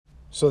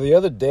So the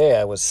other day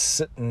I was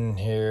sitting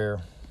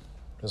here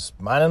just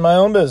minding my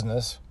own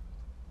business,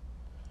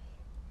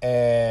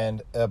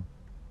 and a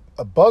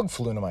bug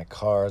flew into my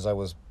car as I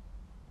was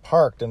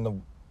parked, and the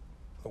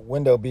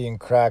window being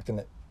cracked, and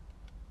it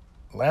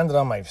landed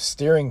on my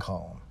steering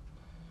column.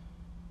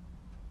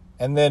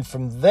 And then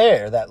from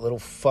there, that little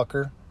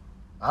fucker,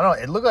 I don't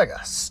know, it looked like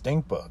a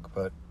stink bug,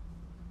 but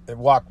it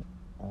walked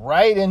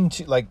right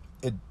into, like,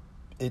 it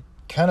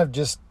kind of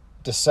just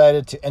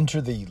decided to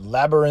enter the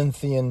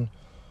labyrinthian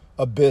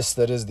abyss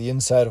that is the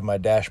inside of my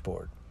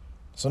dashboard.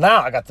 So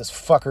now I got this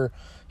fucker,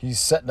 he's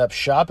setting up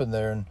shop in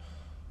there, and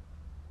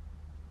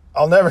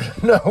I'll never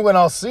know when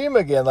I'll see him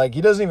again. Like,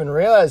 he doesn't even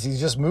realize he's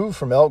just moved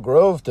from Elk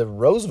Grove to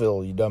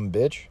Roseville, you dumb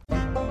bitch.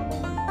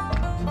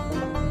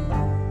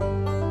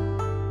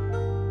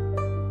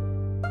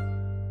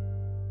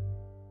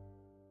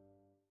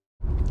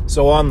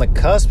 So on the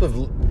cusp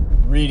of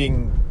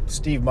reading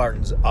Steve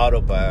Martin's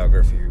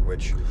autobiography,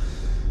 which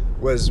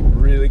was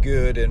really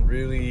good and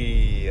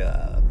really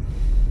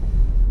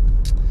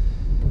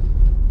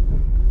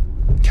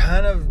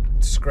kind of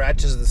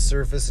scratches the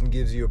surface and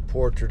gives you a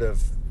portrait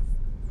of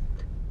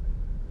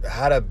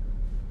how to,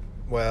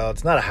 well,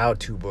 it's not a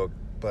how-to book,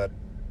 but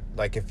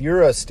like if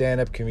you're a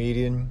stand-up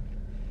comedian,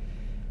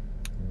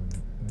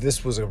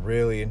 this was a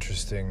really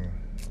interesting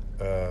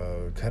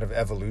kind of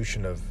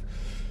evolution of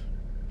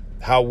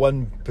how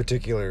one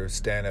particular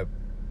stand-up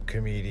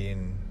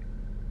comedian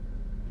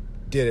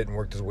did it and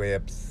worked his way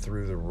up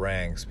through the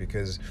ranks.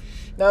 Because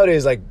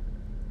nowadays, like,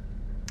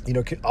 you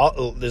know,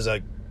 there's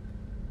like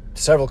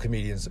several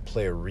comedians that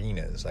play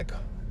arenas, like,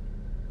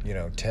 you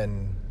know,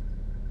 10,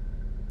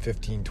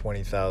 15,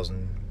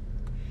 20,000.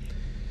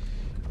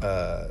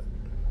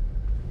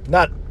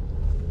 Not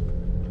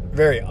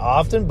very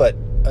often, but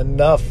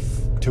enough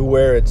to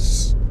where it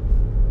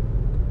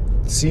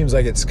seems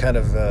like it's kind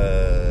of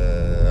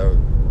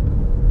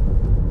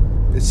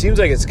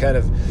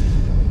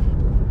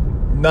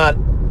not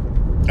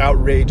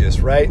outrageous,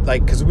 right?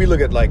 Like, because we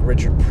look at like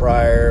Richard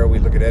Pryor, we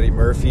look at Eddie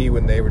Murphy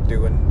when they were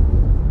doing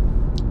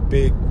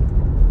big,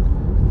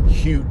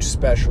 huge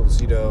specials,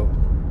 you know,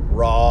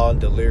 Raw and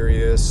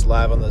Delirious,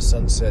 Live on the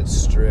Sunset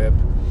Strip,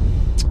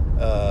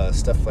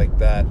 stuff like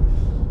that.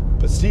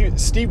 But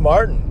Steve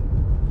Martin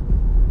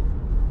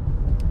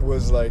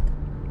was like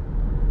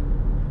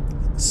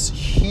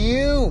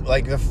huge,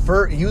 like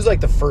he was like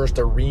the first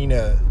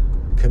arena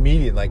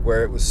comedian, like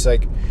where it was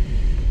like,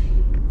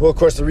 well, of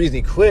course the reason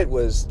he quit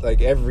was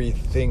like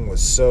everything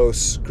was so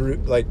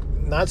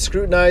not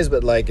scrutinized,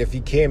 but like if he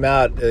came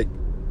out, it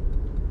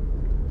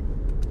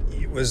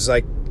was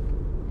like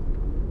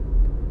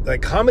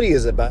comedy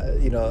is about,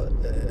 you know,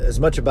 as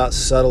much about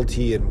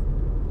subtlety and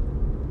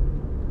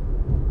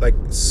like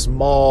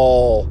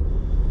small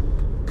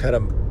kind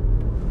of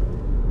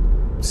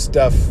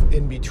stuff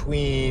in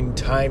between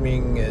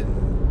timing and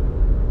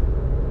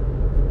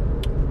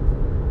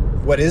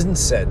what isn't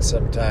said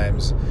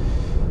sometimes.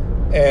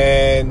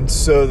 And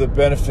so the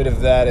benefit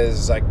of that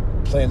is like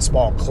playing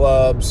small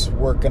clubs,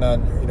 working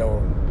on, you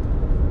know,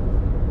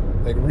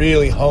 like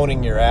really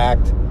honing your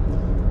act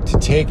to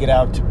take it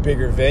out to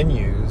bigger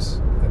venues.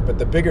 But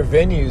the bigger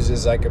venues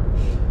is like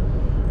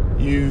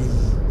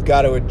you've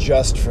got to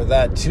adjust for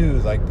that too,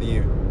 like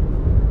the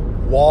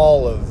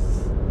wall of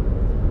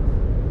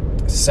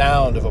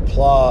sound, of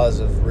applause,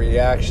 of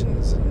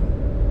reactions,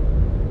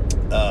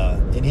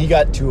 and he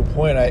got to a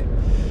point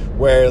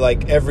where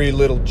like every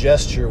little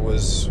gesture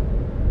was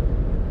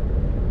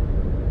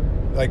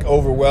like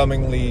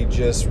overwhelmingly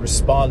just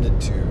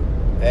responded to,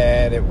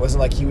 and it wasn't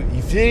like he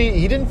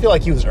didn't feel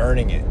like he was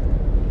earning it,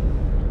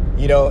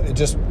 you know. It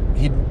just,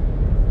 he'd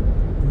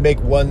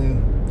make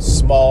one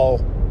small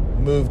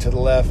move to the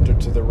left or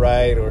to the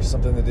right or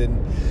something that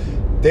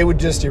they would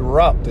just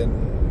erupt,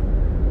 and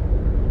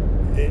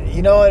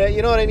you know what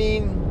I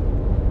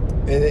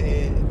mean.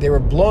 They were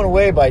blown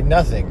away by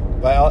nothing.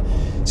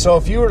 So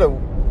if you were to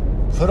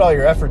put all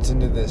your efforts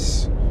into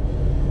this,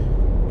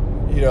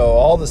 you know,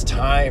 all this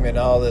time and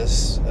all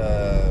this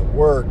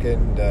work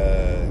and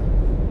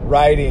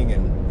writing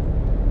and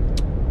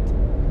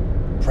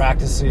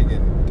practicing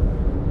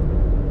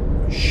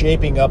and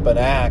shaping up an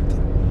act,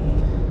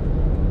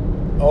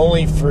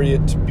 only for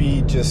it to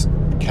be just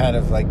kind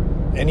of like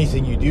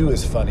anything you do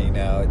is funny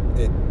now,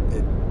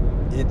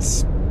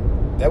 it's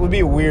that would be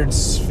a weird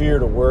sphere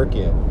to work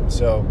in.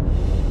 So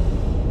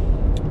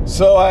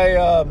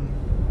I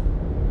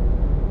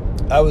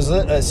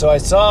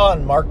saw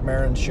on Mark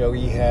Maron's show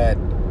he had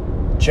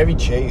Chevy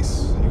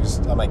Chase.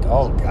 I'm like,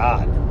 oh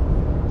God,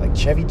 like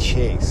Chevy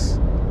Chase.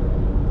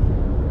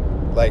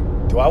 Like,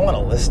 do I want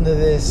to listen to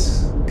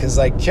this? Because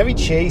like Chevy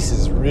Chase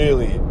is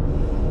really,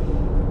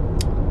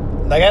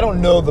 like, I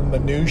don't know the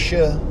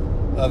minutia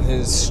of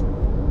his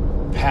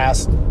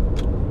past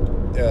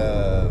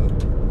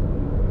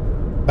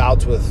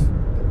bouts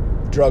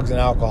with drugs and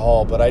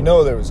alcohol, but I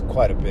know there was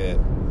quite a bit.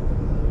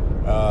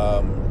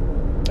 I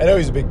know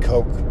he's a big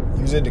coke.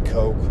 He was into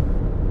coke.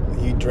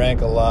 He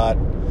drank a lot.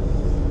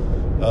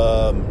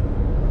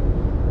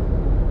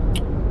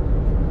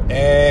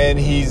 And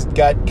he's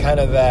got kind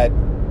of that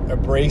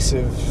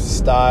abrasive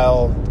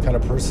style, kind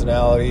of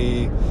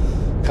personality,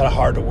 kind of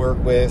hard to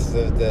work with.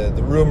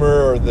 The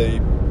rumor or the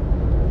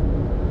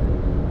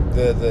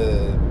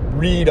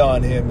read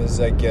on him is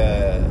like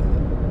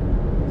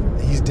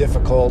he's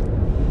difficult.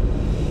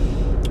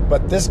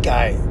 But this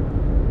guy,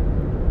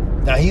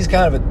 now he's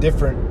kind of a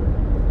different,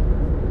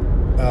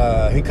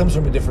 he comes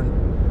from a different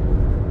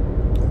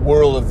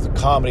world of the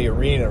comedy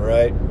arena,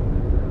 right?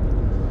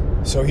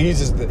 So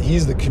he's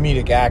the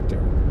comedic actor,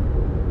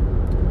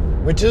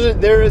 which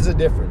there is a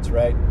difference,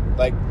 right?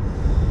 Like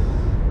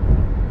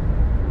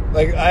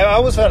I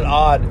always found it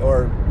odd,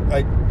 or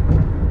like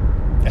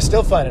I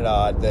still find it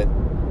odd that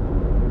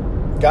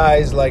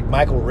guys like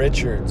Michael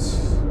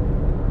Richards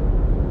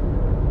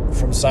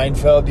from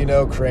Seinfeld, you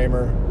know,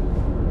 Kramer,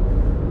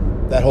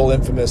 that whole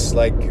infamous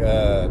like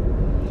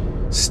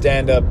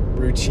stand-up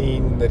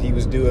routine that he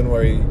was doing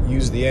where he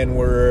used the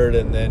N-word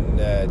and then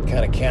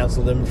kind of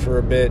canceled him for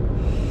a bit.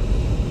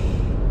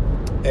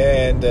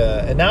 And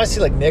now I see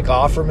like Nick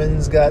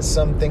Offerman's got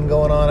something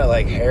going on at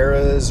like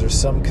Harrah's or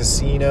some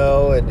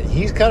casino, and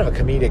he's kind of a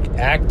comedic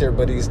actor,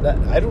 but he's not.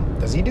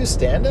 Does he do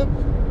stand-up?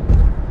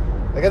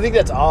 Like, I think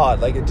that's odd.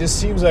 Like, it just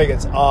seems like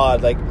it's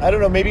odd. Like, I don't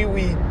know. Maybe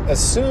we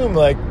assume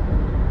like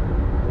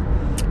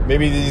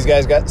maybe these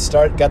guys got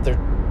their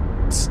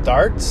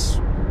starts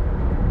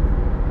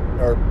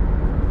or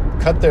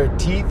cut their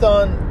teeth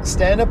on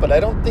stand-up, but I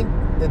don't think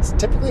it's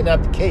typically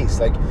not the case.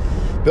 Like,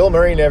 Bill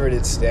Murray never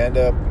did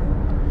stand-up.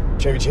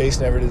 Chevy Chase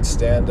never did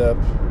stand-up.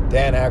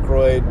 Dan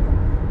Aykroyd,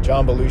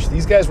 John Belushi,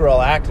 these guys were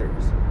all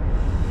actors.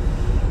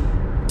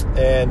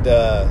 And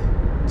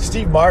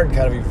Steve Martin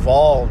kind of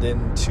evolved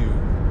into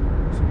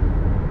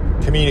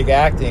comedic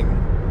acting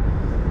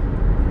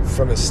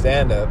from his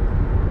stand-up.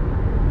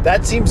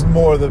 That seems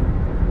more the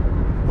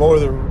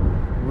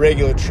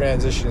regular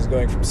transition is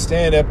going from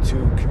stand-up to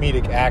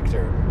comedic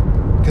actor.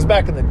 Because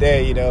back in the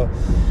day, you know,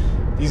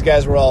 these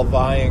guys were all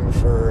vying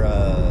for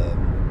a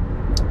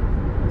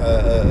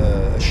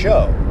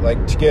show,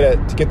 like to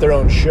get their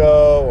own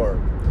show, or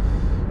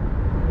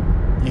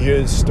you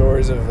hear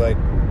stories of like,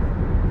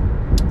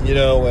 you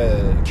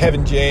know,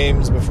 Kevin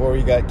James before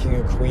he got King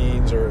of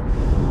Queens, or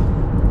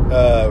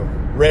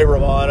Ray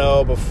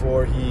Romano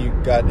before he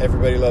got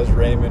Everybody Loves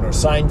Raymond, or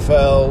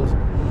Seinfeld.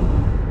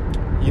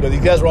 You know,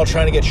 these guys were all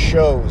trying to get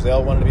shows. They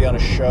all wanted to be on a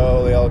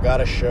show. They all got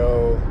a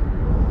show,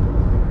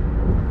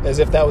 as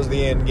if that was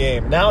the end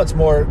game. Now it's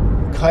more,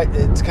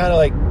 it's kind of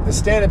like the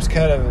stand-up's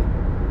kind of,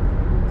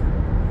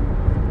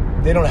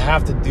 they don't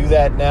have to do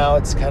that now.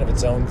 It's kind of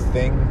its own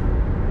thing,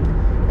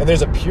 and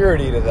there's a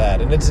purity to that,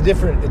 and it's a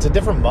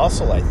different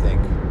muscle, I think.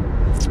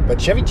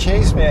 But Chevy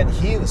Chase, man,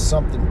 he was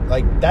something.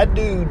 Like, that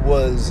dude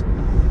was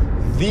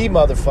the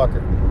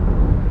motherfucker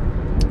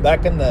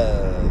back in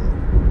the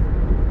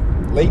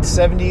late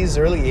 70s,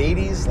 early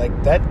 80s.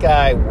 Like, that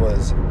guy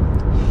was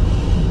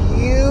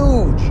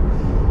huge.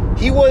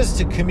 He was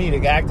to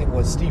comedic acting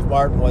what Steve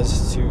Martin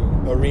was to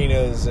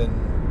arenas and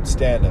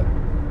stand-up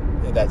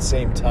in that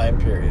same time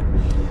period.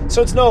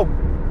 So it's no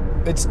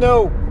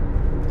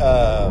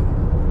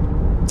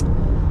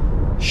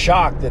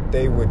shock that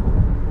they would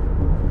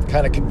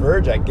kind of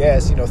converge, I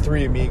guess. You know,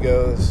 Three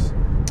Amigos,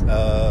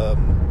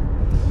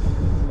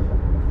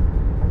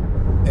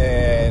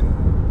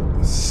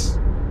 and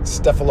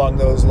stuff along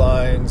those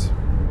lines.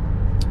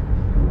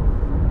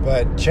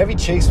 But Chevy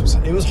Chase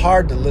was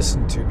hard to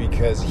listen to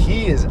because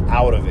he is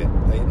out of it.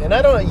 And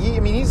I don't know,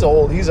 he's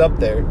old, he's up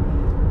there.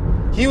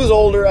 He was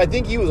older. I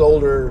think he was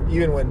older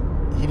even when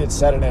he did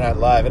Saturday Night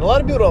Live. And a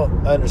lot of people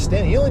don't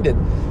understand. He only did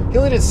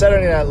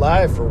Saturday Night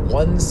Live for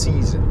one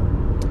season.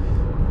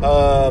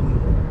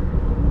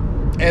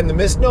 And the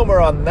misnomer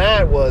on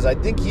that was, I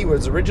think he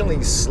was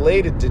originally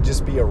slated to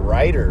just be a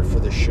writer for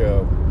the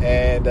show.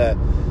 And,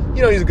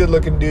 you know, he's a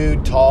good-looking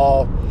dude,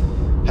 tall,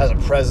 has a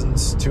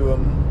presence to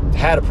him,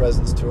 had a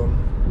presence to him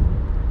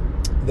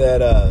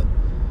that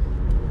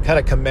kind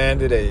of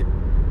commanded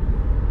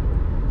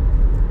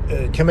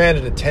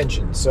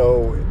attention.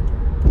 So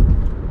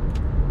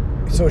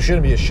it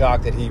shouldn't be a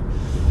shock that he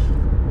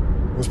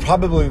was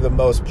probably the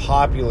most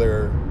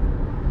popular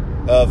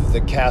of the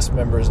cast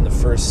members in the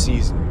first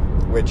season,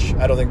 which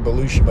I don't think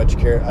Belushi much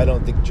cared. I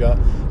don't think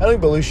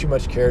Belushi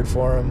much cared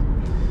for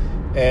him,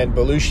 and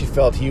Belushi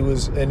felt he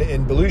was,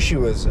 and Belushi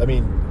was, I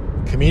mean,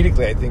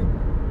 comedically, I think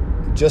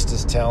just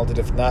as talented,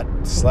 if not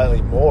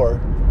slightly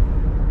more.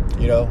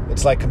 You know,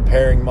 it's like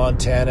comparing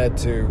Montana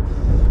to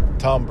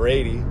Tom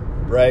Brady,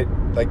 right?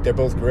 Like, they're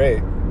both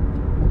great,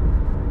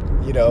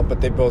 you know, but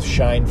they both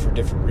shine for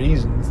different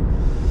reasons.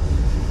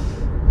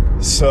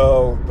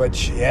 So,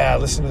 but yeah,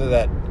 listen to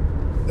that.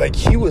 Like,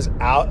 he was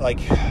out, like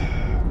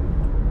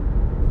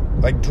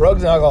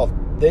drugs and alcohol,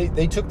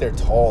 they took their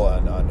toll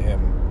on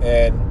him.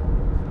 And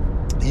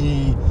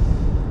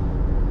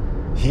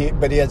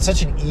but he had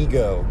such an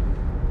ego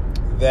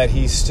that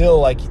he still,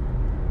 like,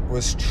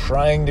 was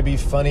trying to be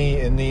funny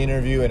in the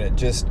interview, and it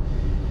just,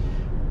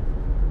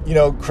 you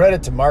know,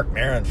 credit to Marc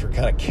Maron for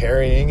kind of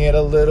carrying it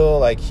a little.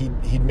 Like,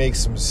 he'd make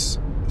some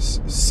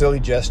silly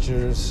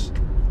gestures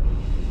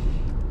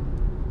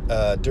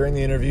during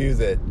the interview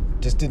that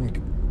just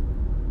didn't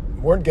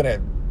weren't going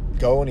to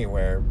go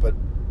anywhere, but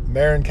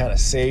Maron kind of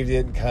saved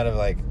it and kind of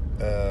like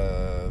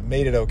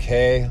made it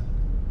okay,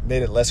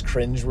 made it less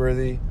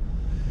cringeworthy.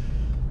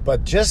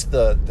 But just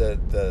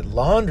the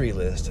laundry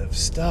list of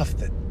stuff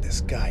that this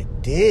guy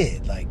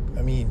did, like,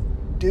 I mean,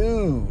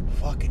 dude,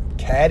 fucking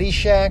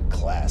Caddyshack,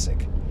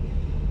 classic.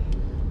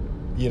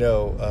 You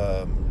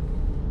know,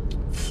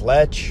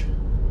 Fletch,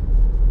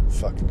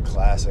 fucking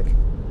classic.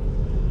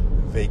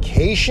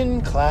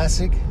 Vacation,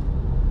 classic.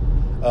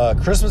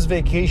 Christmas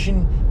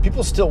Vacation,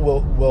 people still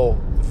will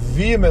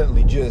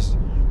vehemently just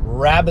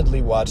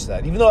rabidly watch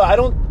that, even though I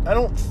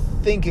don't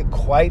think it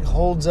quite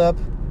holds up.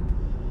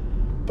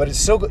 But it's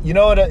so good. You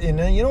know what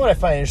I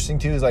find interesting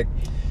too is, like,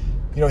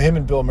 you know, him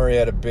and Bill Murray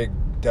had a big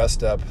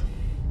dust up.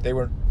 They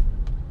weren't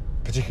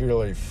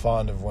particularly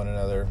fond of one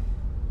another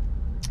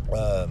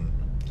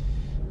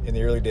in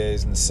the early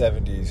days in the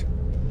 70s.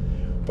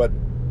 But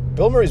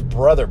Bill Murray's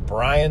brother,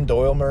 Brian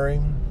Doyle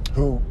Murray,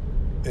 who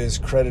is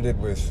credited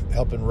with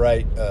helping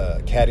write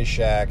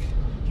Caddyshack.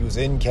 He was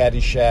in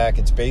Caddyshack.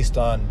 It's based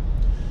on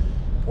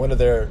one of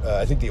their,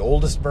 I think the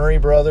oldest Murray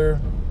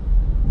brother,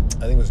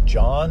 I think it was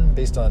John,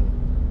 based on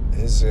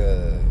his,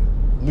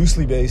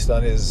 loosely based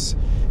on his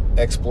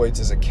exploits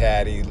as a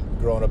caddy,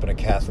 growing up in a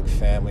Catholic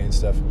family and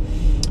stuff.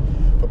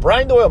 But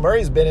Brian Doyle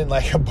Murray's been in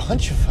like a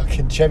bunch of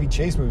fucking Chevy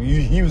Chase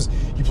movies.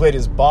 He played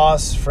his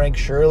boss, Frank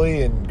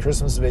Shirley, in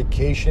Christmas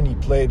Vacation. He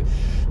played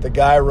the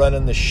guy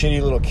running the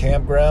shitty little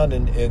campground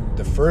in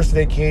the first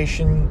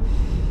Vacation.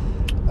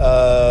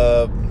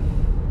 What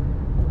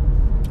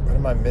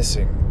am I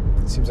missing?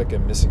 It seems like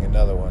I'm missing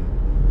another one.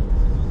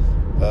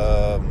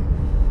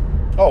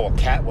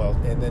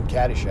 And then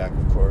Caddyshack,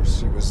 of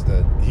course.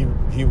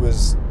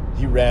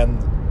 He ran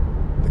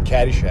the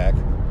Caddyshack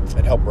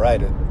and helped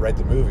write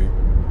the movie.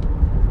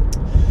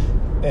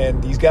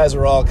 And these guys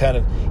are all kind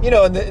of, you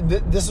know, and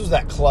this was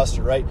that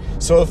cluster, right?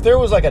 So if there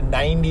was like a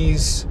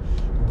 90s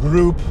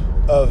group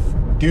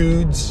of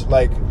dudes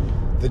like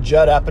the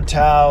Judd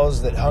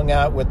Apatows that hung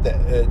out with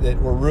that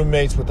were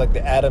roommates with like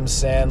the Adam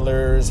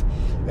Sandlers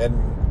and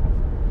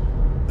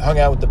hung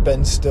out with the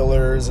Ben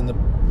Stillers and the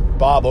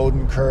Bob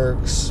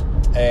Odenkirks,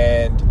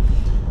 and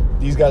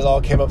these guys all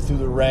came up through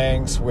the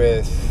ranks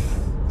with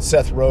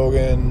Seth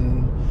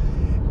Rogen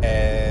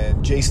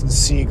and Jason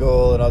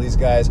Segel and all these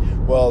guys.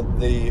 Well,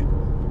 the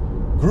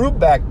group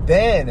back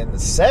then in the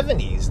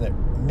 70s, the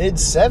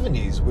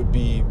mid-70s, would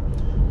be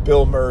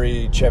Bill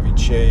Murray, Chevy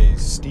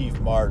Chase,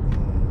 Steve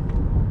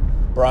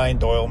Martin, Brian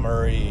Doyle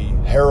Murray,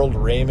 Harold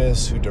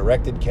Ramis, who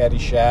directed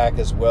Caddyshack,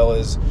 as well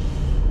as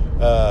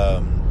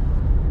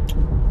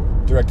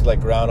directed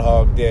like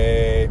Groundhog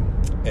Day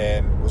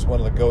and was one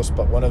of the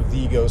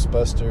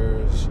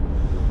Ghostbusters.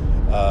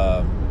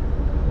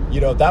 You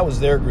know, that was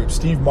their group.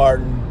 Steve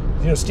Martin,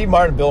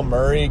 Bill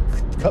Murray,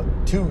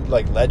 two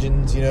like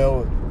legends. You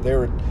know,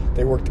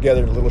 they worked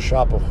together in Little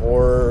Shop of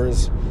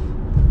Horrors,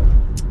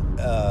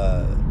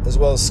 as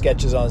well as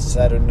sketches on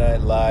Saturday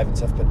Night Live and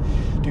stuff. But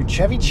dude,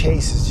 Chevy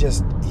Chase is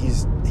just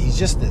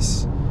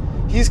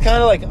he's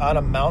kind of like on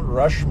a Mount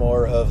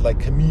Rushmore of like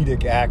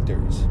comedic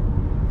actors,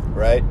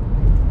 right?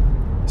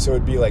 So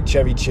it'd be like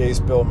Chevy Chase,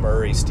 Bill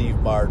Murray, Steve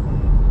Martin,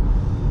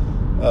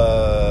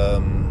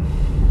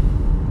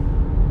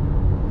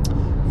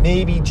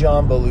 maybe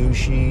John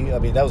Belushi. I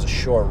mean, that was a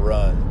short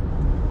run.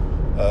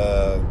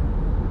 I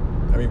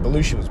mean,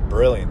 Belushi was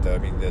brilliant, though. I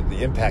mean,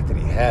 the impact that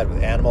he had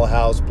with Animal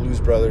House,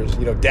 Blues Brothers.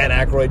 You know, Dan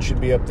Aykroyd should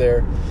be up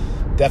there.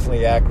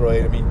 Definitely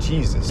Aykroyd. I mean,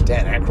 Jesus,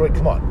 Dan Aykroyd,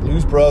 come on.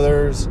 Blues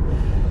Brothers,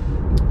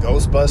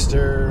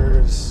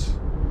 Ghostbusters.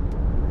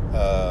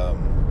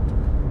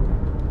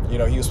 You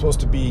know, he was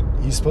supposed to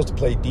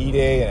play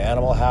D-Day in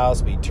Animal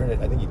House, but I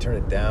think he turned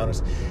it down.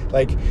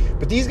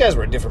 But these guys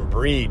were a different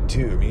breed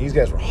too. I mean, these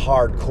guys were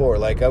hardcore.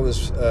 Like, I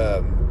was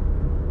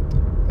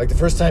like the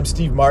first time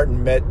Steve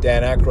Martin met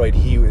Dan Aykroyd,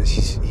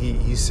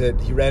 he said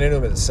he ran into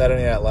him at the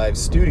Saturday Night Live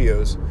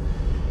studios,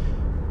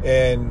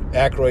 and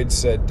Aykroyd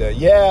said,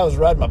 "Yeah, I was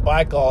riding my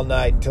bike all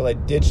night until I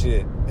ditched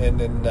it, and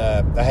then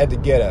I had to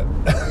get a."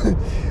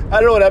 I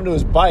don't know what happened to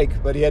his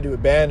bike, but he had to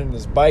abandon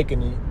his bike,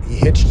 and he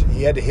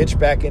had to hitch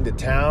back into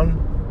town.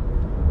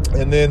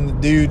 And then the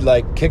dude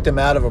like kicked him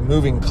out of a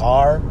moving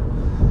car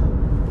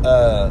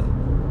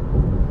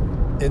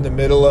in the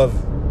middle of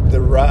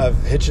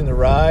hitching the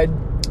ride,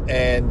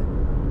 and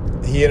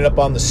he ended up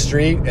on the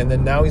street. And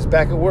then now he's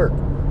back at work.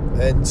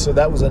 And so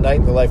that was a night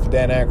in the life of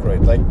Dan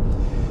Aykroyd. Like,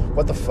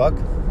 what the fuck?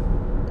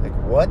 Like,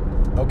 what?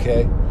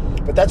 Okay.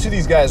 But that's who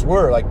these guys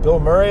were. Like Bill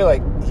Murray,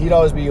 like he'd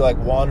always be like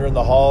wandering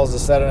the halls of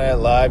Saturday Night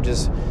Live,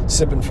 just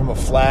sipping from a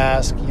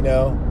flask, you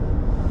know,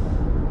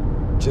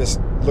 just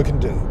looking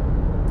to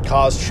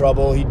cause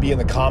trouble. He'd be in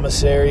the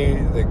commissary,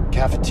 the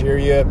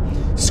cafeteria,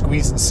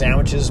 squeezing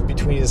sandwiches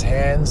between his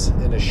hands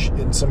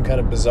in some kind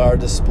of bizarre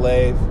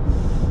display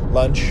of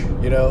lunch,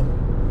 you know,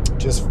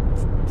 just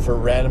for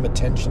random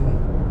attention.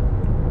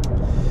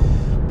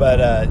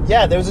 But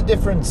yeah, there's a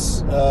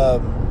difference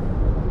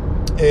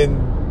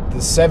in the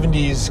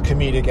 70s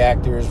comedic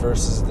actors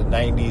versus the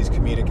 90s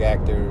comedic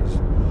actors.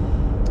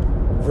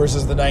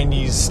 versus the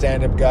 90s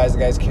stand-up guys. The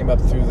guys came up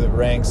through the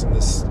ranks and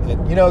this,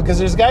 and, you know, because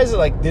there's guys that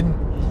like didn't,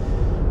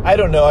 I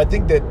don't know, I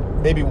think that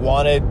maybe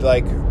wanted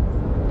like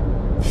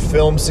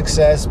film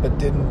success but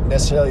didn't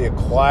necessarily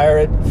acquire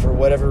it for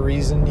whatever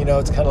reason. You know,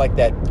 it's kind of like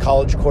that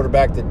college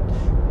quarterback that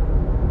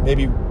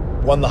maybe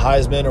won the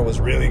Heisman or was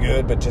really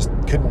good but just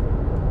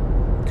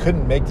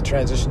couldn't make the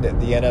transition to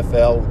the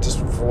NFL just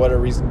for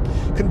whatever reason,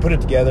 couldn't put it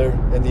together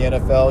in the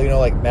NFL, you know,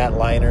 like Matt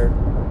Leinart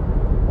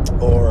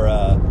or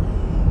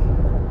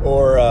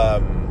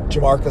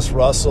Jamarcus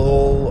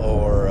Russell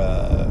or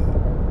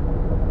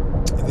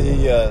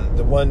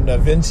the one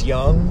Vince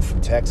Young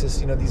from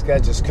Texas. You know, these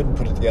guys just couldn't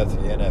put it together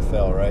for the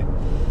NFL, right?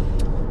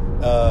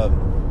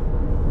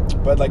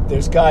 But like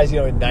there's guys, you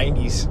know, in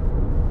 90s,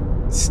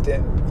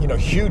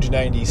 huge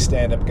 90s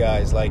stand-up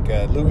guys like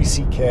Louis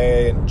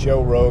C.K. and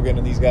Joe Rogan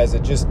and these guys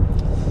that just,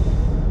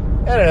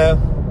 I don't know,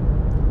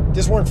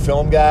 just weren't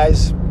film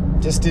guys,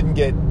 didn't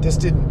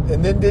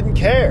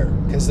care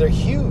because they're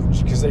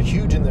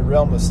huge in the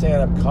realm of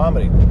stand-up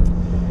comedy.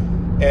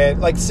 And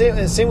like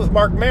same with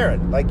Marc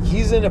Maron. Like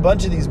he's in a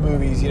bunch of these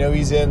movies, you know,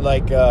 he's in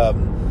like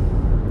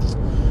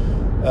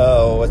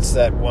what's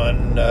that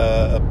one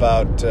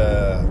about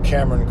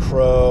Cameron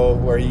Crowe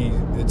where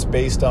it's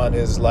based on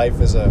his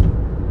life as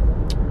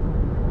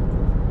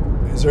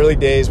his early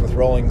days with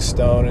Rolling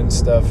Stone and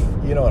stuff.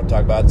 You know what I'm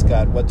talking about. It's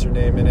got what's her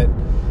name in it,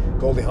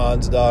 Goldie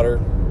Hawn's daughter.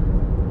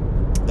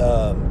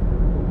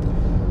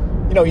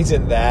 You know, he's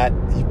in that.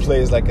 He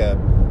plays like a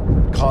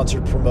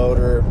concert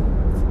promoter.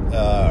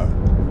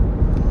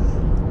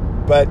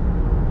 But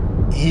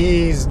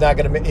he's not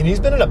going to make, and he's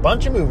been in a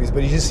bunch of movies,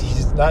 but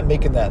he's not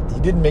making that. He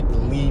didn't make the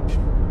leap.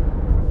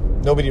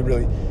 Nobody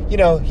really, you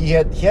know, he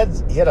had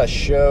a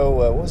show,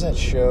 what was that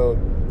show?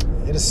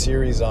 He had a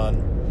series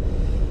on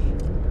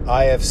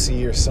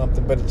IFC or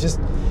something, but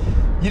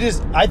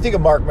I think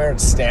of Marc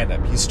Maron's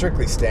stand-up. He's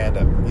strictly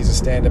stand-up. He's a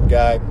stand-up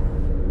guy,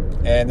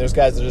 and there's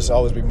guys that just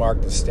always be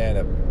marked as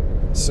stand-up.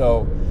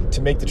 So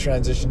to make the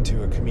transition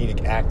to a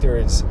comedic actor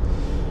is,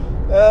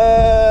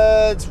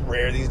 it's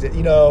rare these days.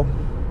 You know,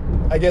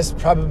 I guess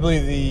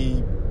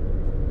probably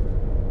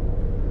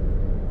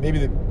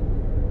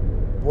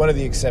one of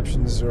the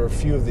exceptions, or a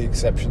few of the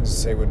exceptions,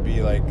 say would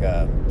be like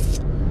Adam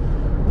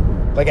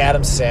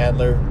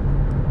Sandler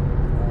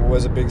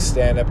was a big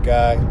stand-up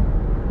guy,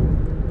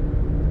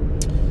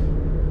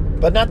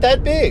 but not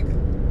that big.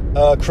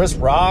 Chris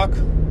Rock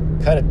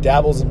kind of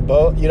dabbles in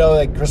both. You know,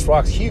 like Chris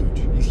Rock's huge.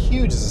 He's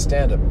huge as a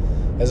stand-up.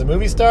 As a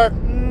movie star,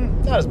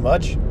 not as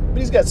much. But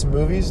he's got some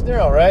movies.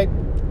 They're all right.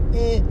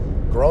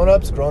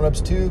 Grown-Ups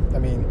 2. I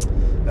mean,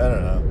 I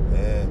don't know.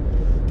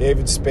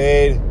 David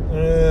Spade.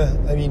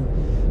 I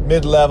mean,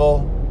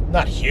 mid-level.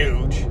 Not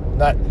huge.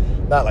 Not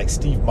like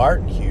Steve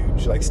Martin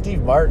huge. Like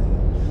Steve Martin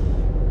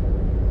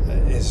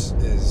is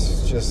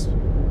just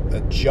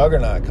a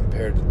juggernaut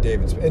compared to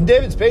David Spade. And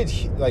David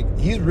Spade's like,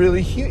 he's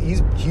really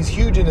huge. He's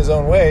huge in his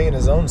own way, in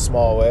his own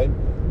small way,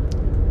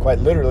 quite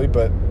literally.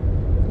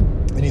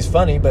 And he's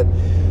funny. But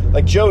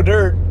like Joe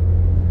Dirt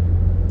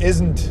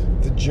isn't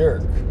the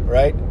jerk,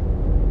 right?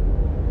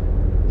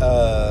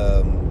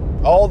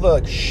 All the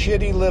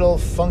shitty little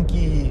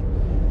funky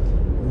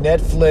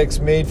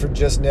Netflix, made for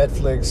just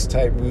Netflix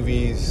type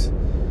movies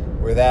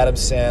with Adam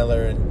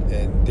Sandler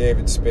and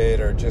David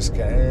Spade are just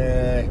kind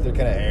of, they're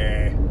kind of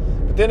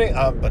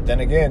But then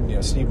again, you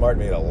know, Steve Martin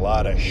made a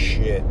lot of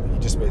shit. He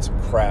just made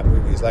some crap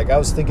movies. Like, I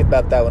was thinking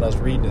about that when I was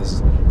reading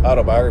his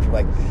autobiography. I'm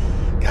like,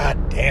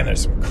 God damn,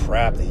 there's some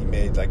crap that he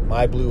made. Like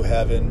My Blue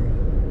Heaven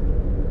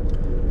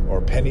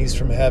or Pennies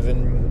from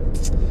Heaven.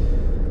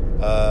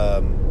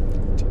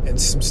 And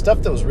some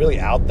stuff that was really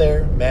out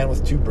there. Man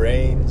with Two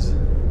Brains.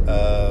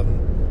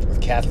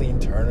 With Kathleen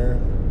Turner.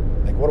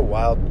 Like, what a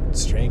wild,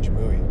 strange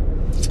movie.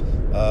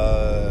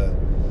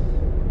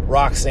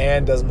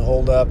 Roxanne doesn't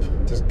hold up.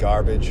 Just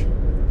garbage.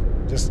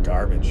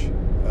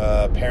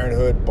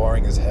 Parenthood,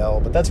 boring as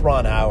hell. But that's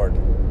Ron Howard.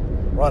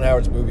 Ron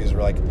Howard's movies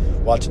were like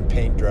watching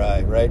paint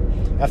dry, right?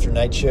 After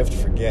Night Shift,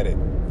 forget it.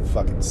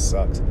 Fucking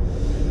sucks.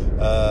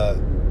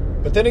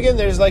 But then again,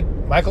 there's like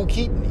Michael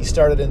Keaton. He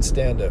started in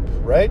stand-up,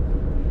 right?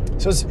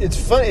 So it's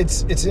fun.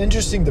 It's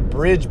interesting, the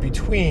bridge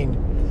between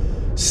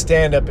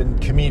stand-up and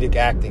comedic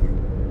acting.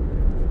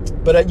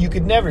 But you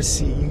could never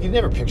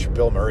picture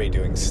Bill Murray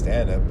doing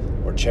stand-up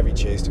or Chevy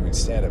Chase doing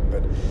stand-up.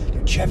 But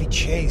dude, Chevy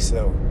Chase,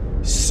 though,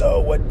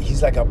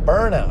 he's like a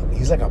burnout.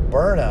 He's like a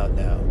burnout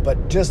now,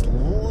 but just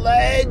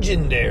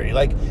legendary.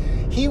 Like,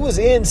 he was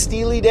in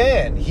Steely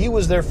Dan. He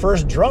was their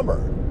first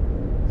drummer.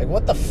 Like,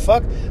 what the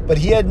fuck? But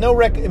he had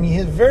he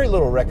had very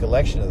little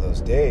recollection of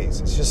those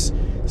days. It's just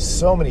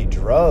so many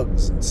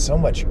drugs and so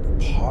much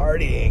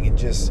partying and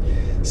just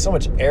so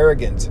much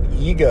arrogance and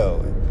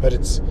ego. But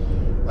it's,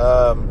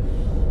 God,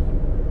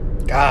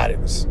 it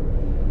was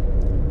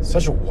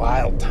such a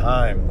wild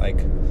time. Like,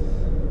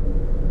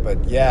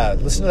 but yeah,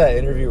 listen to that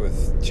interview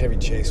with Chevy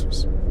Chase.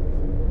 Was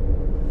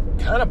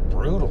kind of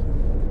brutal.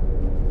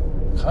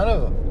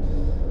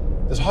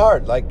 It's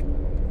hard, like,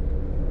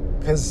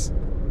 because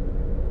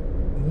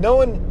no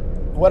one,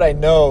 what I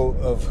know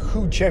of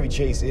who Chevy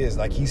Chase is,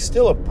 like, he's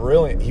still a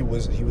brilliant. He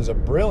was a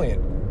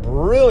brilliant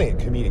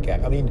comedic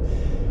actor. I mean,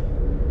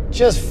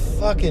 just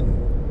fucking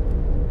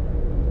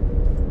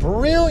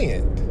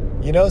brilliant.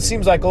 You know, it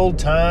seems like old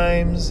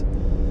times,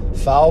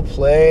 foul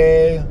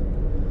play.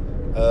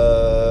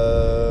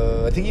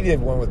 I think he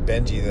did one with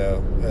Benji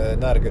though.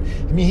 Not a good.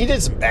 I mean, he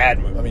did some bad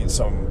movies. I mean,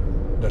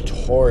 some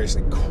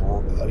notoriously.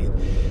 I mean,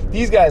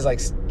 these guys like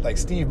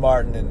Steve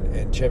Martin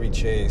and Chevy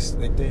Chase.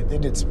 They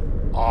did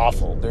some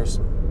awful. There's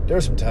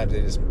some times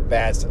they did some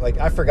bad stuff. Like,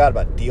 I forgot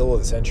about Deal of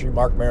the Century.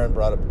 Mark Maron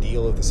brought up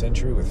Deal of the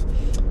Century with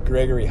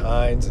Gregory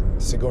Hines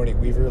and Sigourney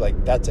Weaver.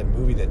 Like, that's a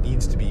movie that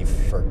needs to be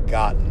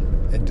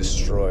forgotten and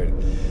destroyed.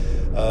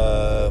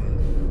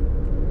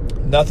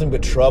 Nothing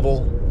But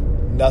Trouble,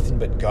 Nothing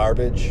But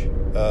Garbage,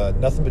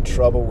 Nothing But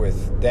Trouble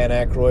with Dan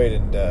Aykroyd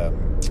and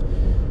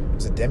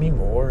was it Demi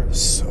Moore?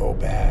 So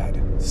bad.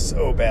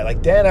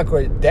 Like, Dan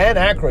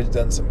Aykroyd's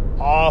done some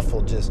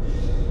awful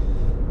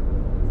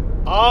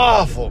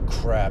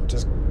crap,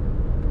 just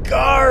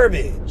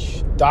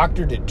garbage.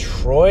 Dr.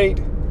 Detroit,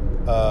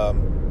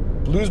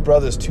 Blues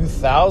Brothers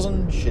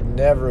 2000 should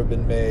never have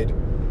been made.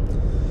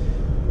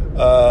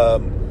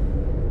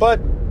 But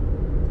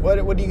what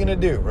are you gonna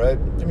do, right?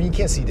 I mean, you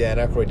can't see Dan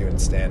Aykroyd doing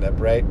stand-up,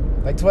 right?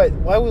 Like,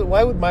 why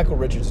would Michael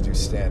Richards do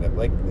stand-up?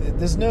 Like,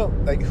 there's no,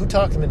 like, who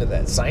talked him into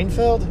that?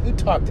 Seinfeld? Who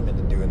talked him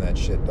into doing that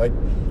shit? Like,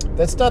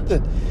 that's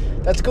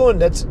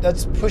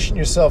pushing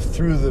yourself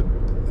through the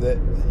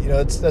you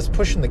know, that's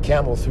pushing the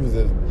camel through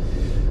the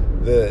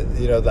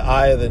you know, the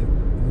eye of the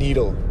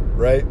needle,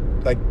 right?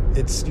 Like,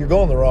 you're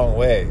going the wrong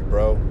way,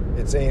 bro.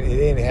 It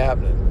ain't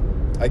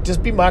happening. Like,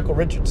 just be Michael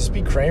Richards, just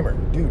be Kramer,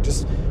 dude.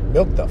 Just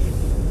milk the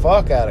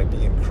fuck out of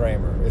being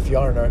Kramer if you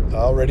aren't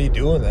already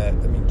doing that.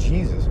 I mean,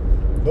 Jesus,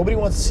 nobody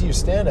wants to see your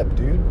stand-up,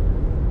 dude.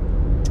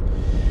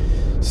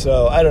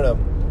 So I don't know.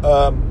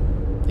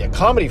 Yeah,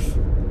 comedy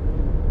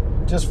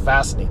just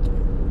fascinates me.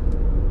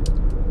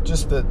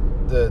 Just the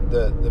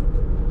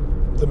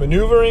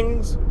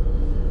maneuverings,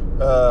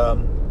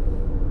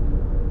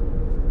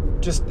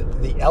 just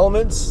the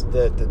elements,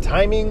 the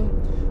timing,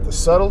 the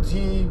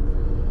subtlety,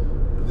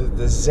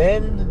 the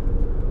zen.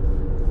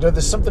 You know,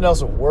 there's something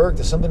else at work.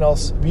 There's something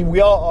else. I mean,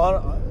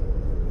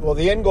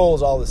 the end goal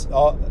is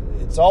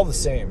it's all the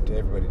same to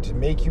everybody, to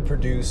make you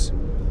produce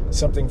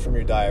something from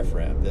your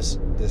diaphragm. This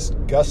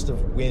gust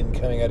of wind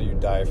coming out of your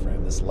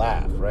diaphragm. This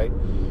laugh, right?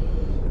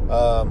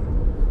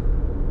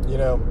 You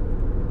know,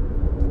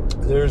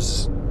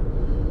 there's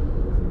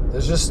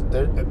just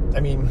there. I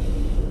mean,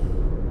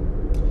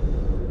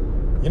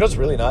 you know what's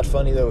really not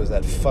funny though is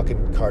that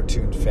fucking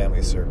cartoon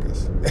Family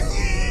Circus.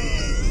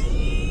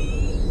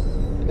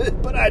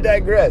 But I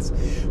digress.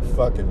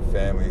 Fucking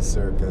Family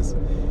Circus.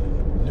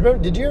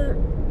 Did you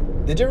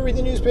ever read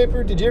the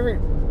newspaper? Did you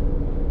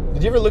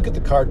ever look at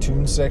the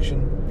cartoon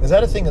section? Is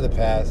that a thing of the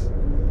past?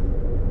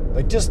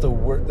 Like, just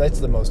that's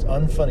the most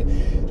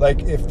unfunny.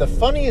 Like, if the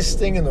funniest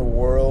thing in the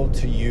world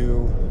to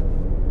you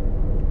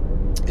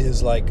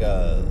is like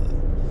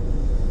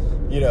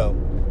you know,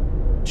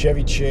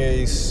 Chevy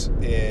Chase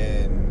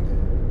I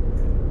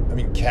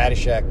mean,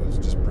 Caddyshack was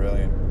just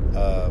brilliant.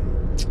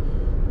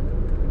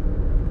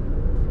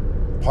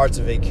 Parts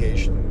of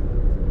Vacation,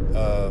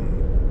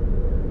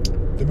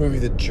 the movie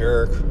The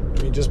Jerk.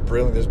 I mean, just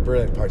brilliant. There's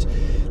brilliant parts.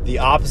 The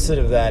opposite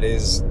of that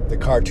is the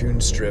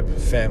cartoon strip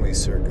Family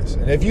Circus.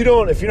 And if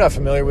you're not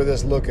familiar with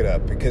this, look it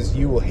up, because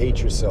you will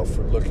hate yourself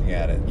for looking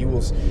at it.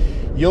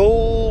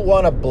 You'll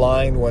want to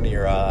blind one of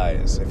your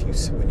eyes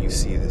when you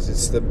see this.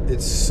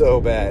 It's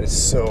so bad. It's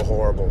so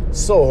horrible. It's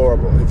so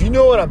horrible. If you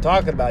know what I'm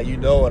talking about, you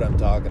know what I'm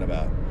talking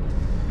about.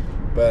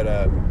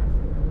 But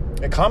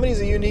comedy is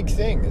a unique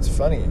thing. It's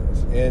funny,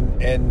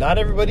 and not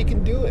everybody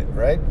can do it,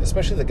 right?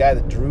 Especially the guy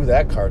that drew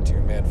that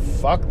cartoon, man.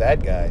 Fuck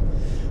that guy.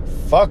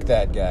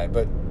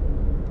 But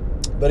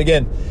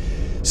again,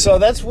 so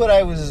that's what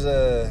I was.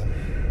 I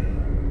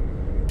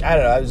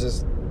don't know. I was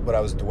just what I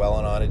was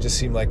dwelling on. It just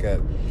seemed like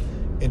a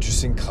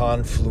interesting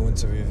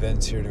confluence of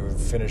events here to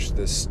finish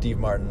this Steve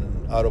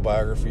Martin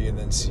autobiography and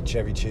then see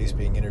Chevy Chase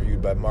being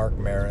interviewed by Mark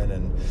Maron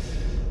and,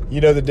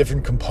 you know, the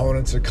different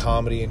components of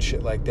comedy and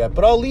shit like that.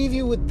 But I'll leave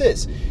you with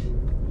this.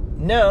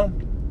 Now,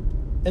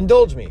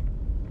 indulge me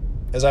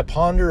as I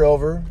ponder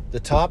over the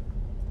top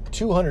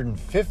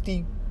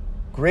 250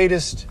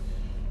 greatest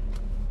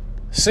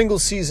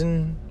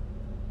single-season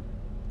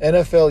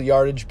NFL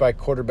yardage by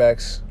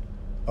quarterbacks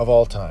of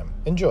all time.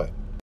 Enjoy.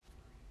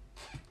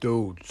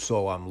 Dude,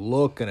 so I'm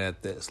looking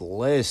at this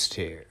list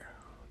here.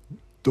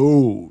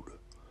 Dude.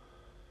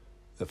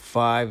 The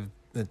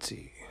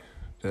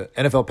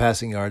NFL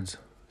passing yards,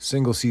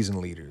 single-season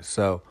leaders.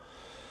 So,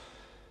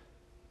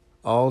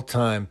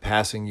 all-time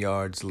passing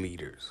yards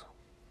leaders.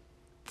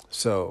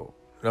 So,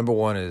 number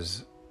one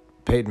is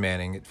Peyton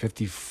Manning at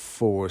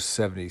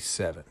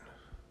 5,477.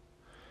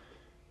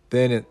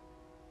 Then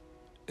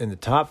in the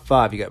top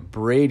five, you got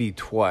Brady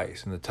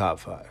twice in the top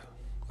five.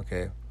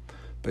 Okay?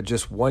 But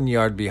just 1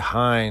 yard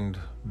behind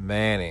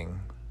Manning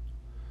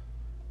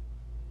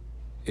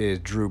is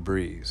Drew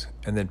Brees.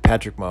 And then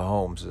Patrick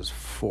Mahomes is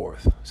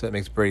fourth. So that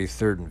makes Brady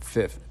third and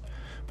fifth.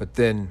 But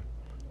then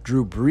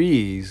Drew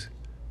Brees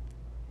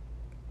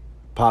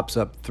pops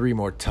up 3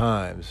 more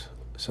times.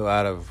 So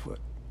out of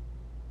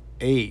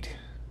 8,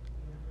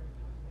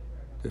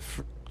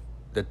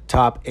 the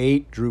top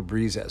 8, Drew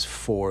Brees has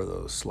 4 of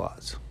those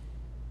slots.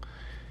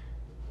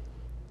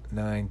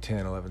 9,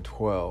 10, 11,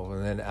 12.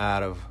 And then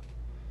out of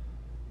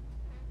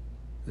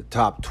the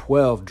top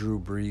 12, Drew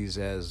Brees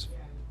has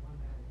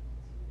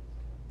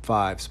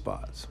 5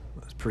 spots.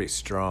 That's pretty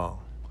strong.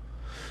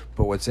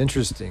 But what's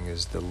interesting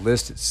is the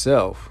list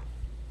itself.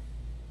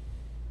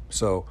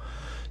 So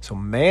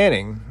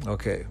Manning,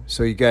 okay,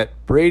 so you got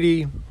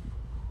Brady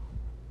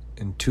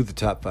in 2 of the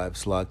top 5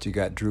 slots. You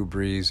got Drew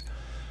Brees,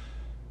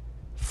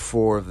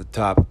 4 of the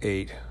top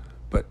 8.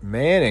 But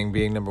Manning,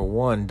 being number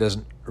 1,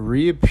 doesn't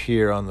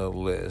reappear on the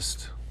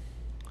list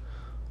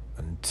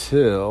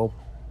until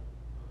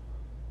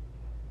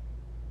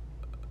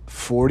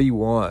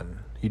 41.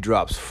 He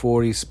drops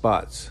 40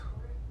 spots.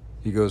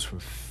 He goes from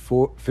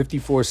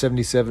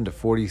 54.77 to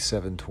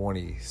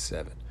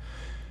 47.27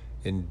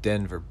 in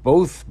Denver.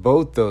 Both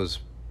those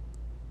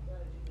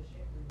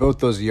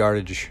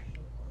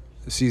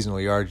seasonal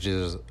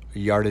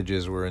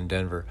yardages were in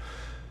Denver.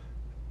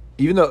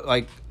 Even though,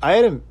 like,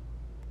 I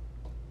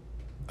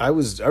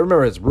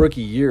remember his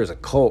rookie year as a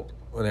Colt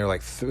when they were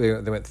like they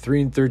went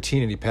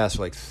 3-13 and he passed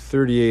for like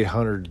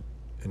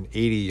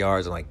 3,880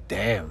 yards. I'm like,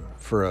 damn,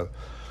 for a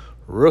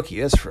rookie,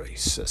 that's really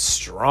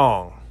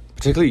strong,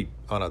 particularly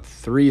on a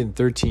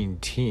 3-13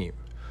 team.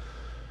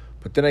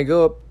 But then I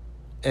go up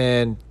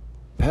and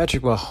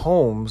Patrick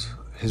Mahomes,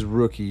 his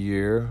rookie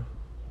year,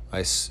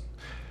 I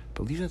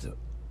believe that's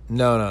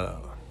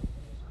no.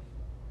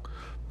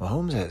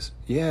 Mahomes has,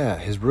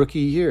 his rookie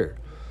year.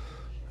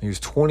 He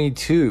was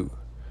 22.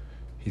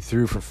 He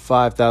threw for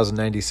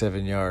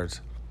 5,097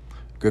 yards.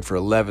 Good for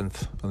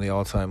 11th on the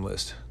all-time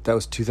list. That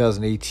was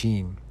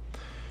 2018.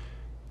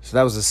 So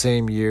that was the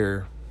same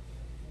year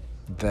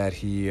that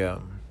he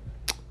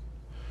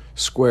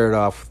squared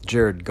off with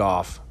Jared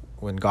Goff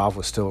when Goff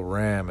was still a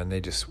Ram, and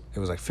it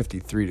was like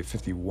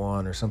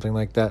 53-51 or something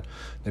like that.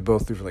 They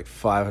both threw for like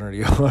 500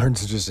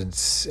 yards, just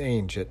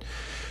insane shit.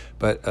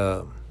 But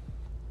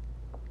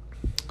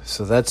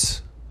so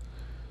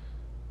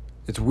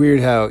it's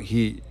weird how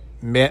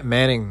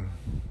Manning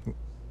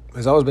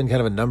has always been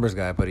kind of a numbers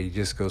guy, but he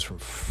just goes from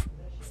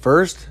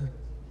first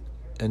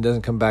and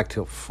doesn't come back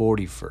till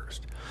 41st.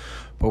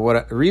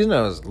 But the reason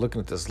I was looking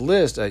at this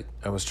list, I'm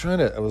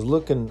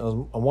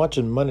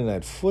watching Monday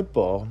Night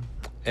Football,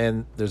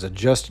 and there's a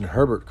Justin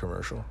Herbert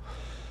commercial.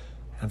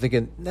 I'm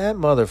thinking, that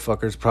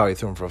motherfucker's probably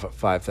throwing for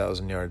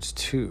 5,000 yards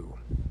too.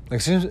 Like,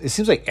 it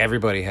seems like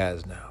everybody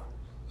has now.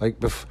 Like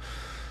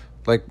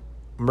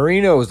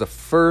Marino was the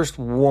first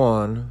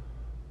one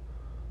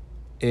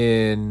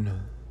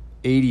in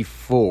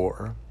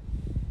 84.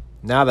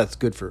 Now that's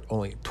good for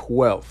only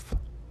 12th.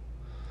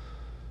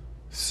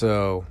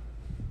 So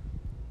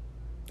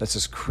that's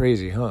just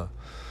crazy, huh?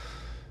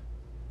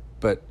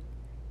 But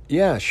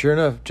yeah, sure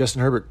enough,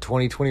 Justin Herbert,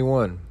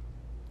 2021,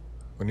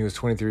 when he was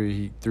 23,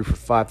 he threw for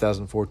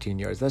 5,014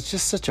 yards. That's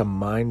just such a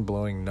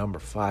mind-blowing number,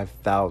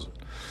 5,000.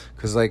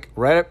 Because, like,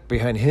 right up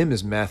behind him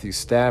is Matthew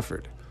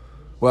Stafford.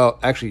 Well,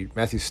 actually,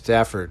 Matthew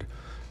Stafford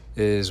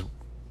is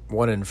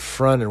one in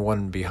front and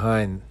one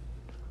behind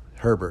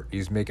Herbert.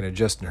 He's making a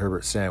Justin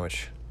Herbert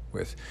sandwich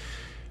with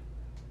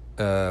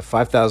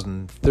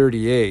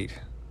 5,038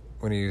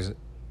 when he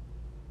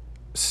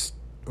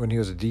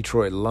was a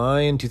Detroit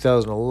Lion,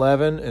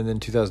 2011, and then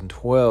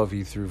 2012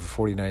 he threw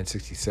for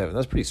 49.67.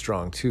 That's pretty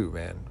strong too,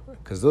 man,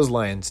 because those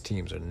Lions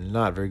teams are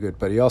not very good.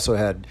 But he also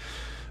had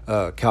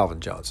Calvin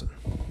Johnson.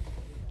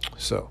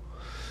 So,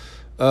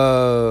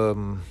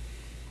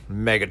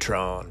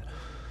 Megatron.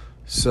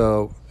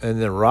 So,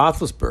 and then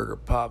Roethlisberger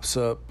pops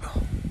up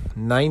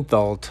 9th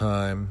all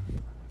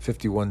time,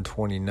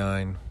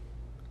 51.29.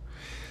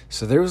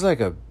 So there's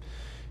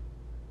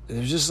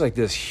just like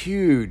this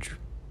huge,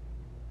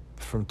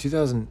 from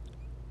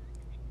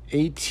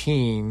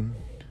 2018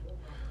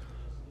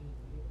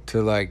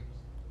 to like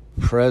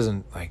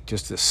present, like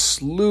just a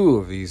slew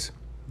of these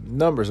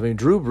numbers. I mean,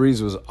 Drew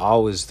Brees was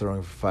always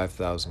throwing for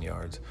 5,000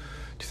 yards.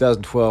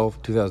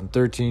 2012,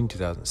 2013,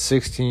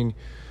 2016,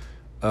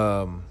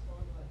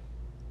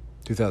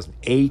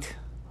 2008.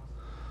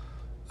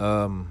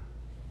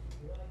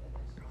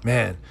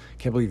 Man,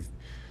 can't believe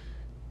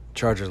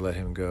Chargers let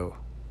him go.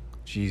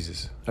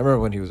 Jesus. I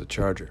remember when he was a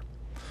Charger.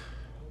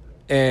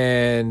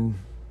 And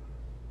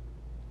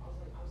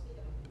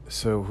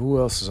so who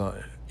else is on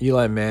it?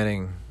 Eli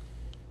Manning,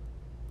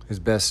 his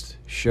best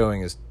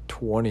showing is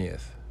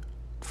 20th,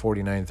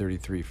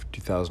 49.33 for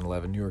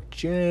 2011, New York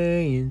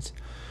Giants.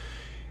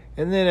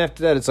 And then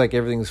after that, it's like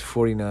everything's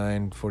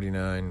 49,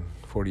 48.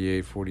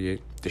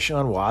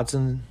 Deshaun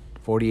Watson,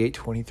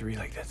 48.23.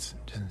 Like, that's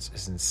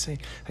insane.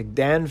 Like,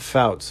 Dan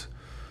Fouts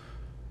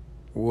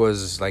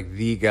was like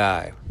the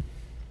guy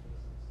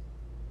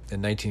in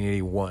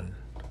 1981.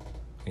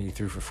 And he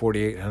threw for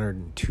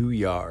 4,802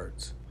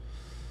 yards.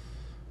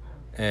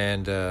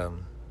 And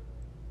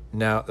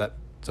now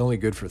that's only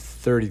good for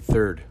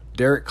 33rd.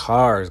 Derek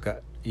Carr's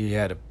he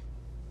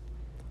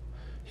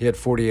He had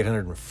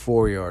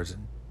 4,804 yards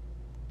in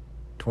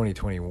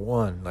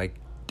 2021. Like,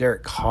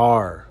 Derek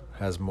Carr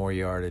has more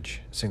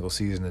yardage single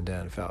season than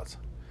Dan Fouts.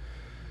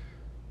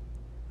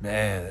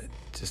 Man,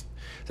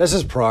 that's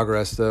just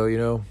progress, though, you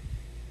know?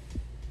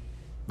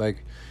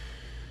 Like,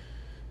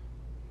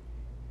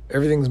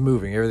 everything's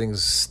moving.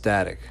 Everything's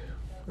static.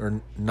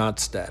 Or not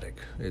static.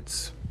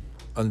 It's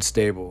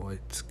unstable.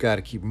 It's got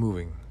to keep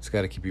moving. It's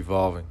got to keep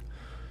evolving.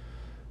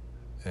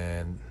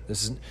 And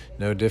this is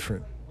no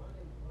different.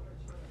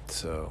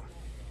 So,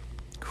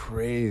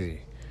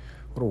 crazy.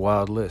 What a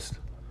wild list.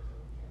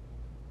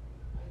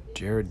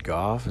 Jared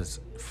Goff is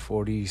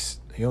 40.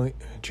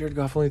 Jared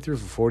Goff only threw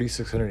for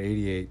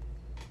 4,688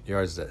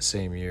 yards that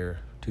same year,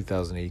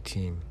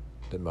 2018.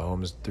 That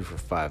Mahomes threw for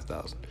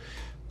 5,000.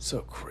 So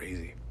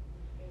crazy.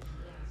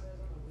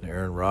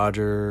 Aaron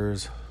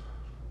Rodgers.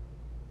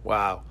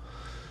 Wow.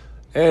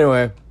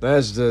 Anyway,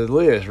 that's the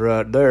list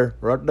right there.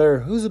 Right there.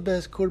 Who's the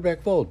best quarterback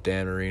of all?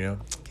 Dan Marino.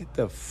 Get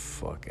the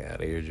fuck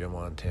out of here, Joe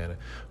Montana.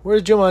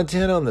 Where's Joe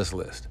Montana on this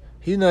list?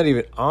 He's not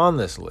even on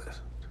this list.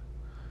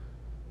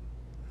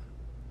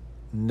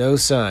 No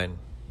sign.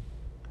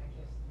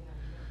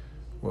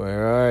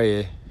 Where are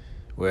you?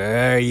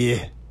 Where are you?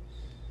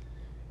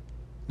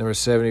 Number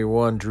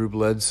 71, Drew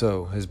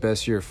Bledsoe. His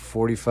best year,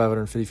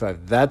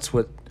 4,555. That's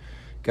what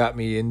got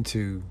me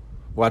into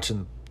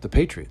watching the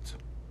Patriots.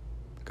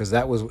 Because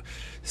that was the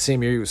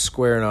same year he was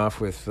squaring off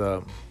with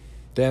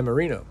Dan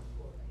Marino.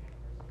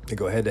 They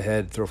go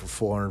head-to-head, throw for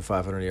 400,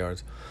 500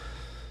 yards.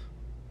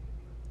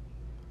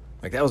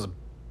 Like, those are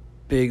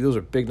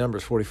big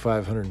numbers,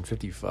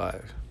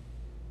 4,555.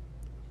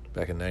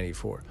 Back in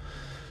 94.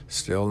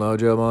 Still no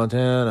Joe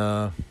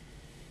Montana.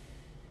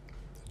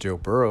 Joe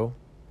Burrow.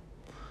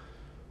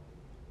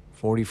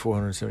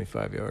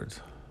 4,475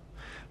 yards.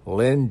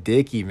 Len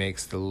Dickey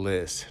makes the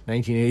list.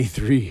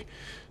 1983.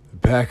 The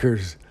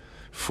Packers,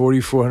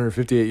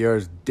 4,458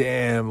 yards.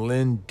 Damn,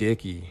 Len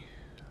Dickey.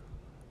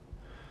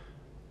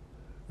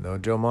 No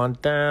Joe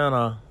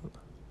Montana.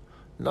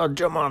 No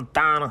Joe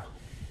Montana.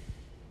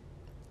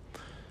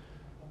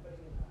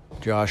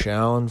 Josh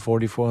Allen,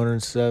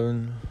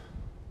 4,407.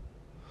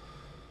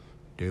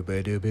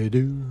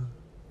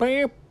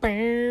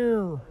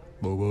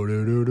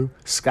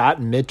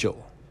 Scott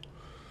Mitchell,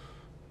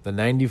 the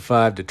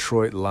 95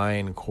 Detroit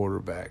Lion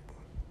quarterback,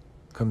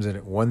 comes in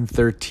at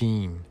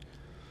 113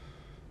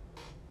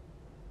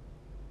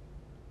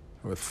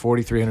 with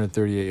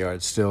 4,338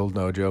 yards. Still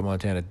no Joe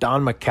Montana.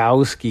 Don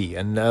Majkowski,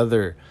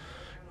 another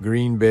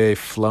Green Bay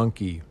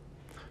flunky,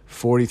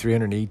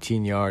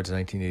 4,318 yards in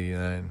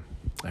 1989.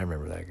 I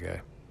remember that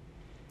guy.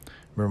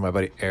 Remember my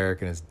buddy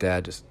Eric and his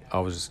dad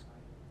always just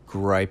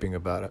griping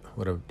about it,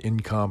 what an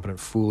incompetent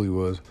fool he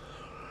was.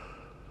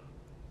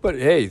 But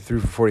hey,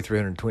 threw for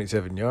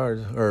 4,327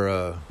 yards,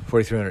 or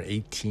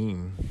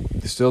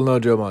 4,318. Still no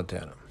Joe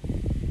Montana.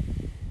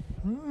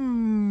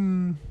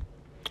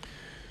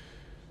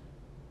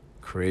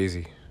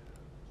 Crazy.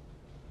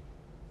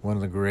 One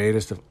of the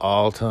greatest of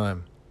all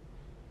time.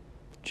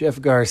 Jeff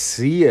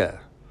Garcia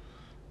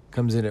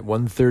comes in at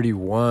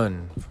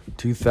 131,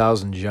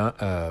 2,000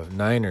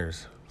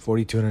 Niners,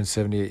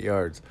 4,278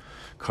 yards.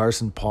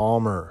 Carson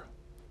Palmer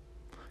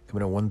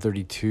coming at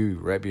 132,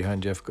 right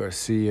behind Jeff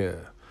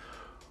Garcia.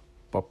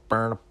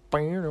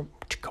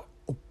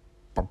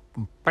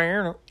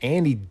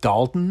 Andy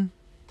Dalton,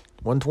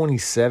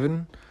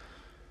 127.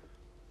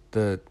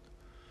 The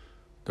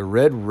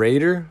Red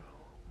Raider,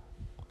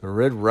 the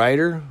Red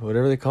Rider,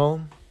 whatever they call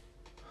him.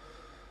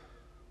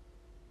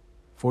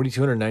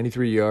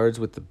 4,293 yards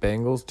with the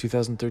Bengals,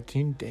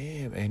 2013.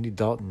 Damn, Andy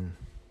Dalton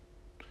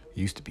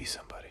used to be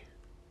somebody.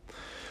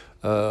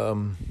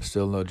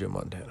 Still no Joe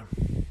Montana.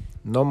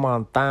 No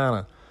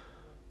Montana.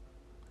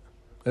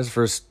 That's the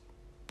first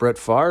Brett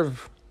Favre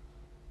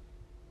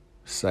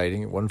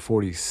sighting at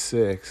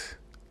 146.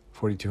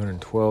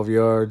 4,212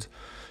 yards.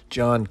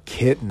 John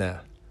Kitna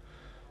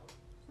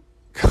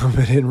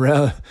coming in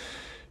round,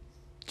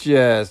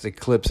 just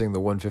eclipsing the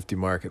 150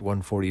 mark at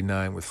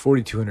 149 with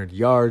 4,200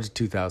 yards.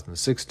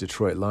 2006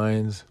 Detroit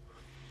Lions.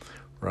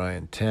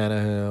 Ryan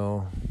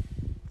Tannehill.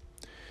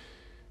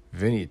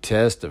 Vinny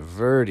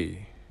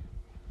Testaverde.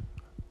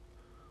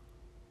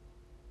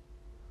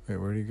 Wait,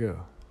 where'd he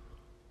go?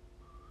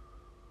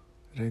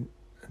 Did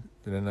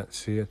I not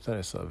see? I thought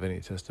I saw Vinny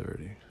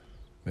Testaverde.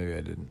 Maybe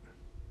I didn't.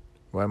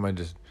 Why am I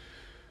just...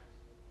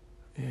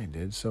 Yeah, I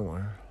did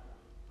somewhere.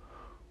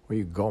 Where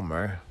you go,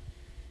 man?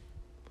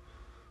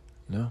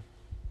 No?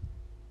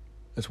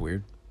 That's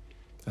weird.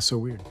 That's so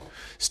weird.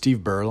 Steve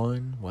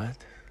Berline? What?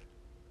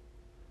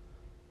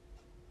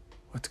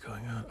 What's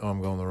going on? Oh,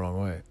 I'm going the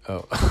wrong way.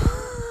 Oh.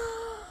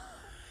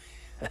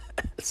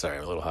 Sorry,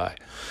 I'm a little high.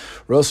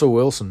 Russell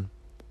Wilson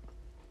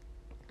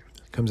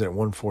comes in at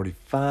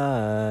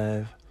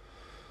 145.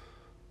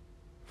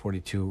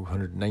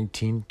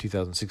 4,219,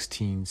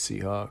 2016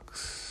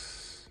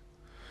 Seahawks.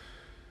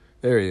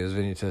 There he is,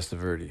 Vinny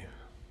Testaverde.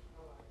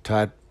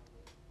 Tied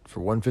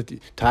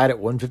at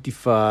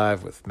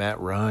 155 with Matt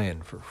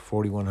Ryan for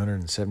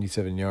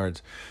 4,177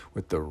 yards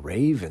with the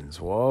Ravens.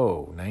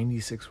 Whoa,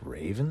 96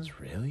 Ravens?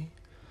 Really?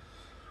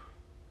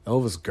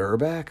 Elvis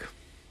Gerback?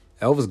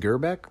 Elvis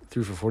Gerback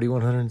threw for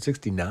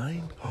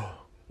 4,169?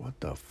 What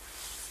the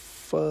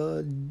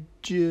fudge?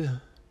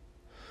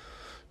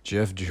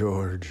 Jeff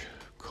George.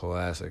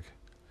 Classic.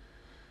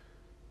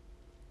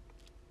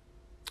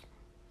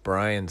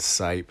 Brian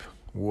Sipe.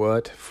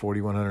 What?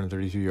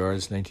 4,132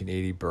 yards,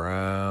 1980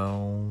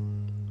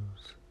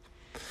 Browns.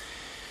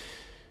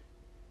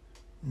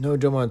 No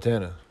Joe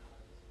Montana.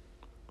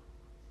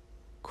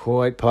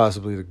 Quite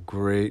possibly the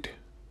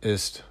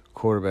greatest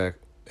quarterback,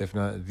 if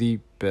not the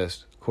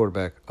best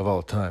quarterback of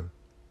all time.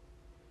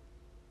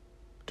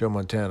 Joe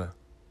Montana.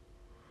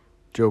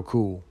 Joe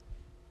Cool.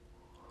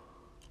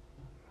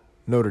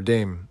 Notre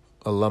Dame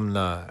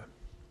alumni.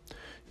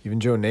 Even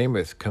Joe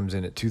Namath comes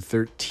in at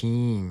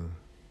 213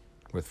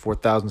 with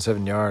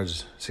 4,007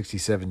 yards,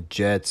 67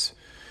 Jets.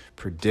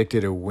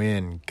 Predicted a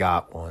win,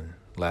 got one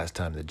last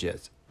time the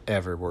Jets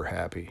ever were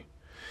happy.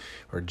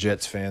 Or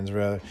Jets fans,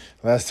 rather.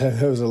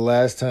 That was the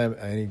last time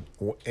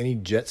any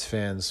Jets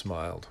fans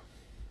smiled.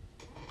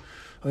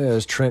 Oh, yeah,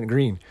 there's Trent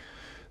Green.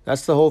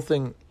 That's the whole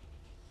thing.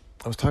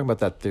 I was talking about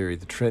that theory,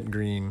 the Trent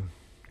Green,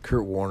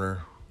 Kurt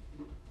Warner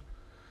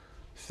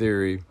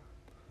theory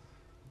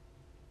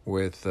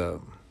with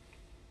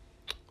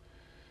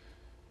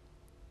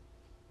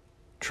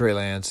Trey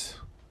Lance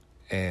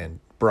and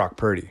Brock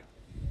Purdy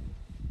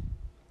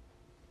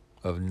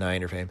of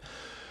Niner fame.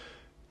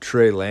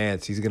 Trey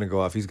Lance, he's going to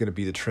go off. He's going to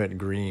be the Trent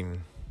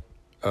Green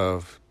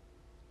of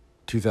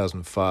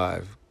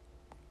 2005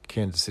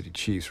 Kansas City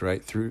Chiefs,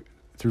 right? Threw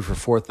for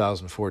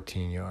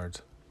 4,014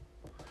 yards.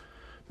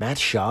 Matt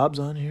Schaub's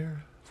on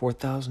here,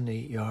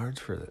 4,008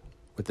 yards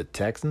with the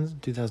Texans in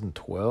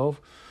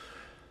 2012.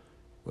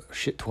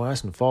 Shit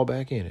twice and fall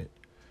back in it.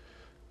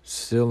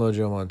 Still no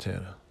Joe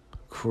Montana.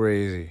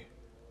 Crazy.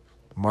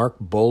 Mark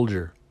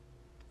Bulger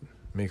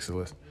makes the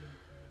list.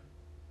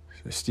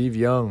 Steve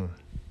Young.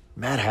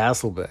 Matt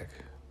Hasselbeck.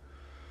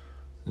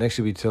 Next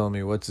you'll be telling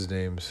me what's his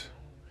name's.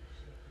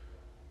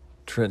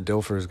 Trent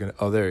Dilfer is going to...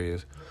 Oh, there he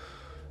is.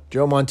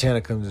 Joe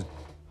Montana comes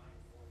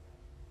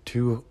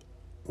to...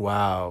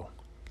 Wow.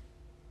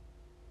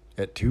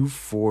 At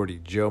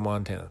 240, Joe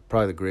Montana.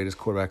 Probably the greatest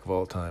quarterback of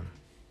all time.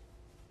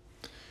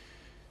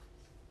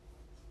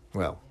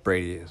 Well,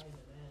 Brady is.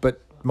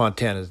 But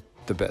Montana's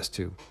the best,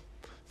 too.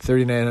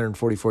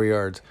 3,944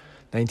 yards.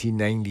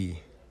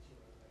 1990.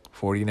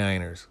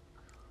 49ers.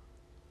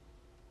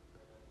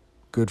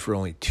 Good for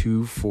only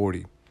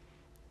 240.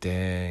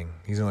 Dang.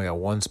 He's only got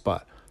one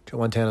spot. Joe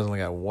Montana's only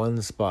got one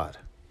spot.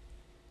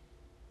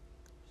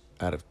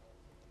 Out of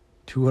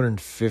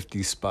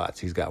 250 spots,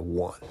 he's got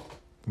one.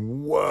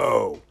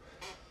 Whoa.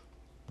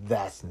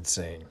 That's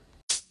insane.